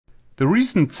The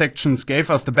recent sections gave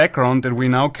us the background that we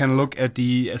now can look at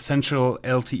the essential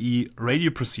LTE radio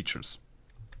procedures.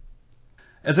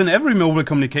 As in every mobile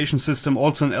communication system,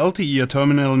 also in LTE, a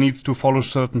terminal needs to follow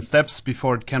certain steps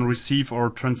before it can receive or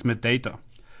transmit data.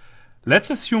 Let's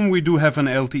assume we do have an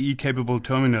LTE capable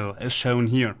terminal as shown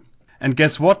here. And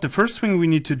guess what? The first thing we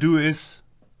need to do is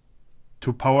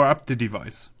to power up the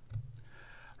device.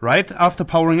 Right after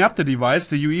powering up the device,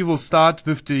 the UE will start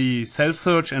with the cell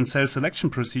search and cell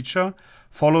selection procedure,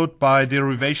 followed by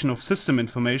derivation of system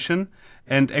information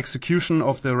and execution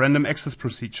of the random access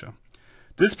procedure.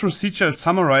 This procedure is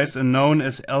summarized and known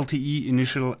as LTE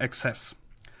Initial Access.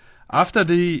 After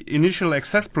the initial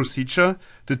access procedure,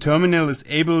 the terminal is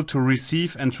able to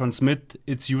receive and transmit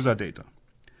its user data.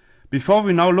 Before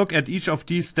we now look at each of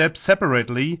these steps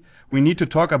separately, we need to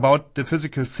talk about the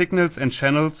physical signals and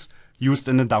channels used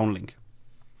in the downlink.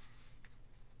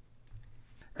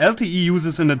 LTE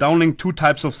uses in the downlink two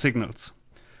types of signals.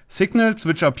 Signals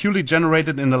which are purely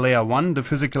generated in the layer 1, the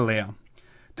physical layer.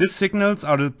 These signals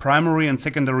are the primary and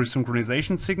secondary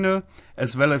synchronization signal,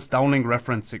 as well as downlink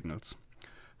reference signals.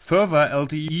 Further,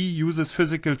 LTE uses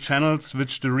physical channels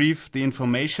which derive the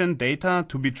information data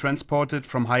to be transported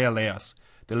from higher layers,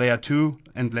 the layer 2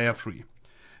 and layer 3.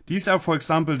 These are, for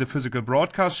example, the physical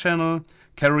broadcast channel,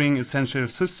 carrying essential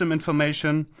system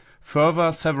information,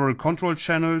 further several control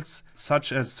channels,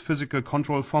 such as physical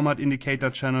control format indicator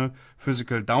channel,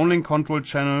 physical downlink control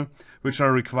channel, which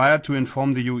are required to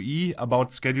inform the UE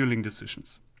about scheduling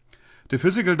decisions. The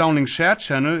physical downlink shared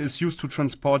channel is used to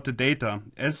transport the data,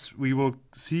 as we will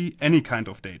see any kind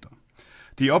of data.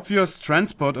 The obvious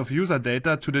transport of user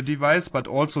data to the device, but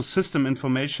also system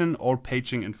information or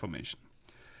paging information.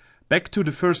 Back to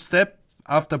the first step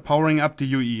after powering up the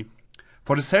UE.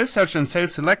 For the cell search and cell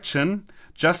selection,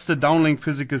 just the downlink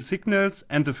physical signals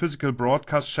and the physical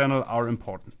broadcast channel are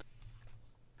important.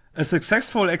 A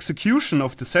successful execution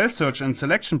of the cell search and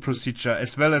selection procedure,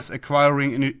 as well as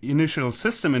acquiring initial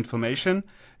system information,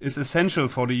 is essential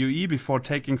for the UE before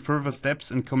taking further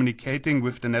steps in communicating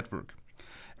with the network.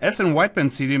 As in wideband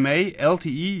CDMA,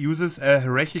 LTE uses a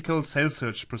hierarchical cell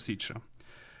search procedure.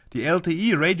 The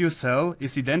LTE radio cell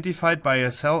is identified by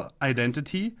a cell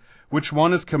identity, which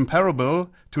one is comparable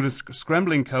to the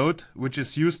scrambling code which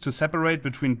is used to separate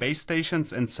between base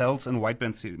stations and cells in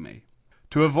wideband CDMA.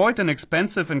 To avoid an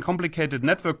expensive and complicated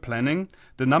network planning,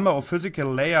 the number of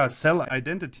physical layer cell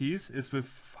identities is with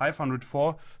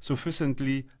 504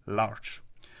 sufficiently large.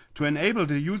 To enable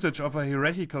the usage of a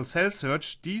hierarchical cell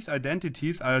search, these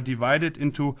identities are divided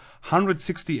into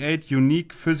 168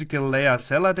 unique physical layer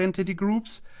cell identity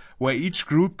groups, where each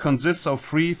group consists of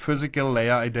 3 physical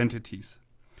layer identities.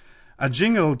 A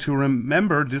jingle to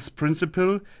remember this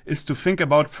principle is to think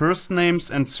about first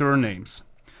names and surnames.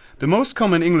 The most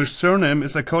common English surname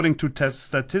is, according to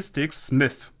statistics,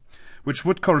 Smith, which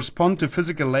would correspond to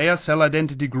physical layer cell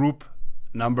identity group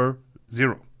number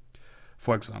 0,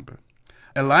 for example.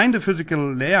 Align the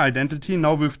physical layer identity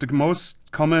now with the most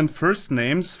common first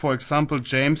names, for example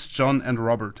James, John and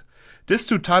Robert. These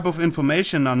two types of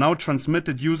information are now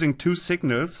transmitted using two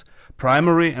signals,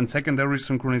 primary and secondary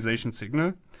synchronization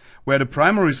signal, where the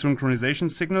primary synchronization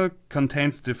signal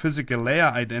contains the physical layer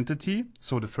identity,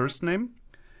 so the first name,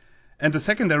 and the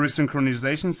secondary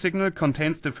synchronization signal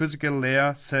contains the physical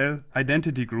layer cell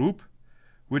identity group,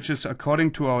 which is, according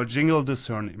to our jingle, the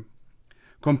surname.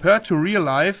 Compared to real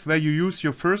life, where you use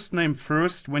your first name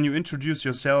first when you introduce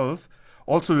yourself,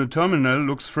 also the terminal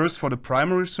looks first for the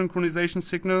primary synchronization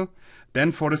signal,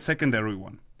 then for the secondary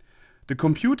one. The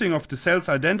computing of the cell's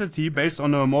identity based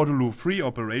on a modulo 3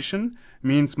 operation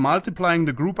means multiplying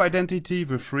the group identity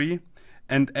with 3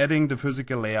 and adding the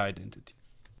physical layer identity.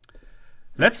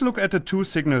 Let's look at the two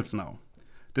signals now.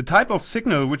 The type of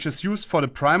signal which is used for the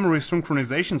primary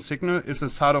synchronization signal is a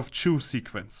Sadov-Chu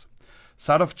sequence.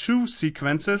 Sadov-Chu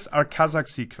sequences are Kazakh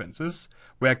sequences,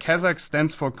 where Kazakh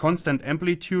stands for constant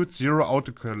amplitude zero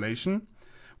autocorrelation,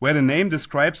 where the name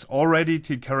describes already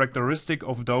the characteristic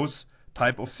of those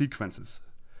type of sequences.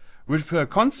 With a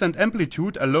constant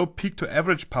amplitude, a low peak to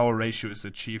average power ratio is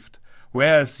achieved,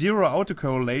 whereas zero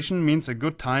autocorrelation means a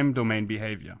good time domain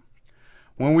behavior.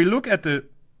 When we look at the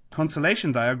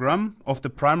constellation diagram of the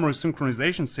primary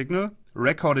synchronization signal,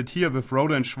 recorded here with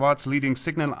Rohde and Schwarz leading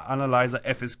signal analyzer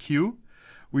FSQ,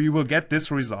 we will get this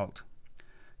result.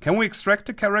 Can we extract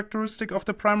the characteristic of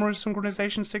the primary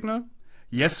synchronization signal?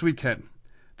 Yes, we can.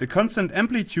 The constant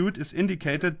amplitude is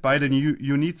indicated by the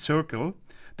unit circle.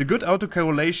 The good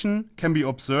autocorrelation can be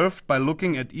observed by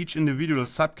looking at each individual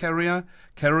subcarrier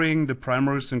carrying the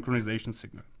primary synchronization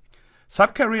signal.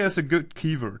 Subcarrier is a good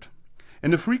keyword. In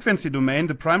the frequency domain,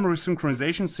 the primary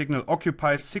synchronization signal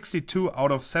occupies 62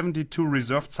 out of 72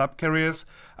 reserved subcarriers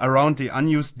around the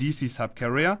unused DC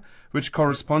subcarrier, which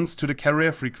corresponds to the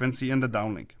carrier frequency in the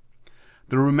downlink.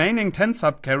 The remaining 10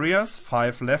 subcarriers,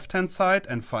 5 left-hand side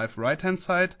and 5 right-hand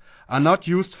side, are not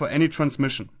used for any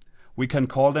transmission. We can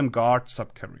call them guard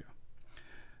subcarrier.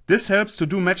 This helps to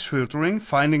do match filtering,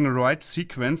 finding the right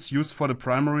sequence used for the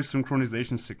primary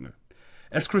synchronization signal.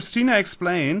 As Christina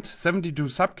explained, 72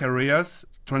 subcarriers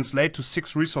translate to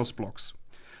 6 resource blocks,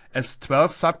 as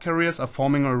 12 subcarriers are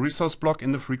forming a resource block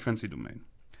in the frequency domain.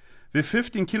 With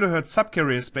 15 kHz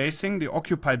subcarrier spacing, the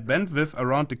occupied bandwidth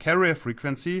around the carrier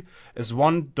frequency is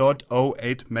 1.08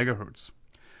 MHz.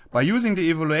 By using the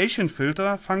evaluation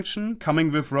filter function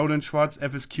coming with Rohde Schwarz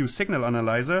FSQ signal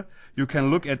analyzer, you can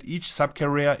look at each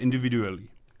subcarrier individually.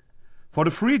 For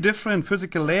the 3 different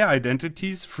physical layer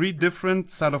identities, 3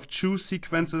 different set of choose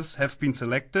sequences have been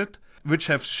selected, which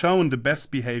have shown the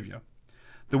best behavior.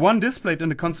 The one displayed in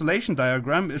the constellation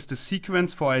diagram is the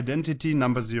sequence for identity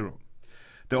number 0.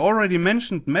 The already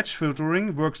mentioned match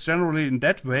filtering works generally in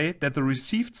that way that the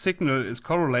received signal is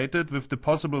correlated with the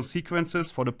possible sequences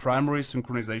for the primary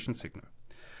synchronization signal.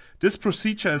 This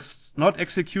procedure is not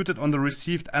executed on the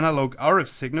received analog RF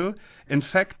signal. In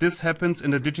fact, this happens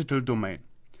in the digital domain.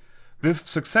 With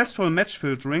successful match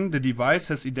filtering, the device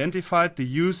has identified the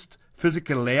used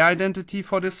physical layer identity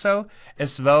for this cell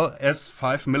as well as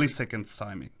 5 milliseconds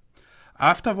timing.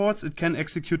 Afterwards, it can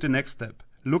execute the next step,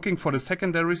 looking for the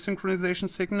secondary synchronization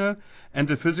signal and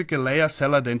the physical layer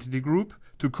cell identity group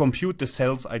to compute the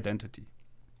cell's identity.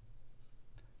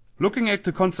 Looking at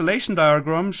the constellation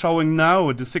diagram showing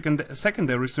now the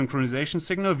secondary synchronization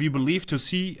signal, we believe to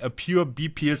see a pure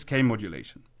BPSK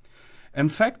modulation. In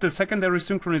fact, the secondary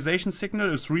synchronization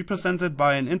signal is represented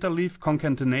by an interleaf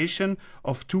concatenation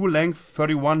of 2 length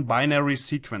 31 binary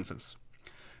sequences.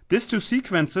 These 2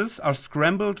 sequences are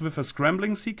scrambled with a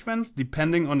scrambling sequence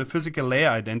depending on the physical layer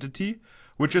identity,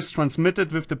 which is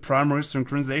transmitted with the primary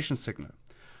synchronization signal.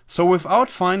 So without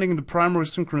finding the primary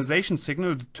synchronization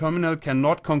signal, the terminal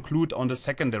cannot conclude on the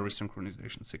secondary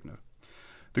synchronization signal.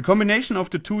 The combination of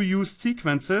the 2 used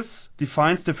sequences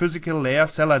defines the physical layer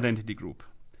cell identity group.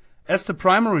 As the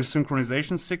primary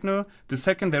synchronization signal, the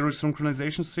secondary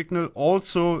synchronization signal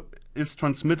also is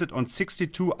transmitted on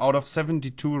 62 out of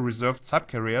 72 reserved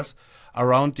subcarriers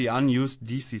around the unused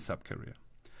DC subcarrier.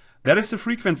 That is the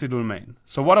frequency domain.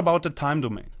 So what about the time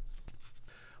domain?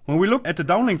 When we look at the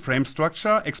downlink frame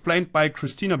structure explained by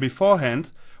Christina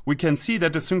beforehand, we can see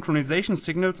that the synchronization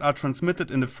signals are transmitted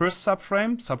in the first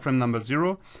subframe, subframe number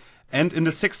 0, and in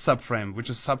the 6th subframe, which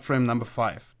is subframe number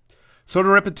 5. So the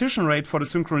repetition rate for the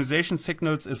synchronization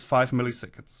signals is 5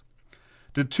 milliseconds.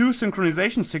 The 2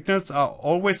 synchronization signals are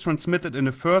always transmitted in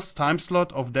the first time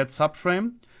slot of that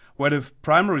subframe, where the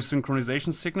primary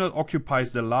synchronization signal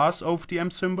occupies the last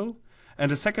OFDM symbol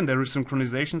and the secondary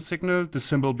synchronization signal the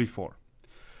symbol before.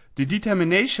 The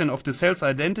determination of the cell's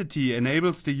identity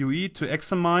enables the UE to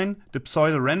examine the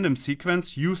pseudo-random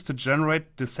sequence used to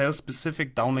generate the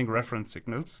cell-specific downlink reference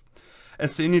signals,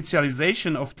 as the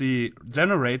initialization of the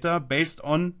generator based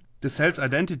on the cell's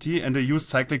identity and the used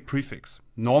cyclic prefix,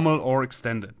 normal or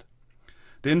extended.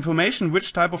 The information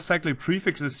which type of cyclic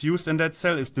prefix is used in that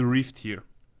cell is derived here.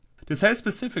 The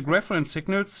cell-specific reference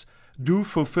signals do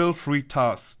fulfill 3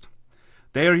 tasks.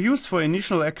 They are used for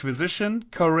initial acquisition,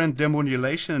 current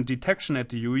demodulation and detection at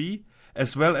the UE,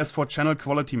 as well as for channel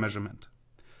quality measurement.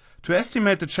 To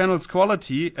estimate the channel's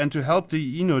quality and to help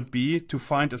the eNode B to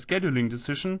find a scheduling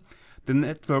decision, the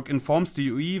network informs the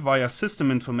UE via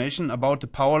system information about the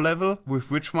power level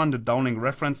with which one the downlink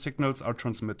reference signals are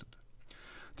transmitted.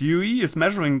 The UE is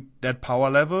measuring that power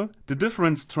level. The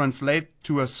difference translates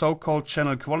to a so-called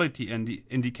channel quality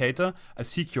indicator, a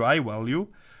CQI value,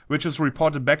 which is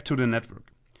reported back to the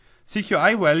network.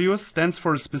 CQI value stands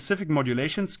for a specific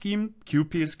modulation scheme,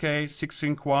 QPSK,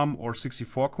 16 QAM or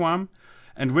 64 QAM,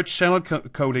 and which channel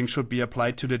coding should be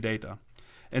applied to the data.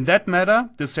 In that matter,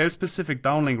 the cell-specific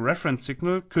downlink reference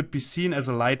signal could be seen as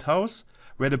a lighthouse,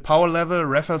 where the power level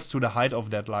refers to the height of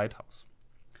that lighthouse.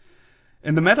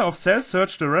 In the matter of cell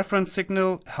search, the reference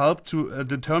signal helped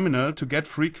the terminal to get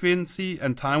frequency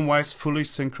and time-wise fully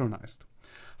synchronized.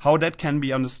 How that can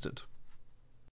be understood?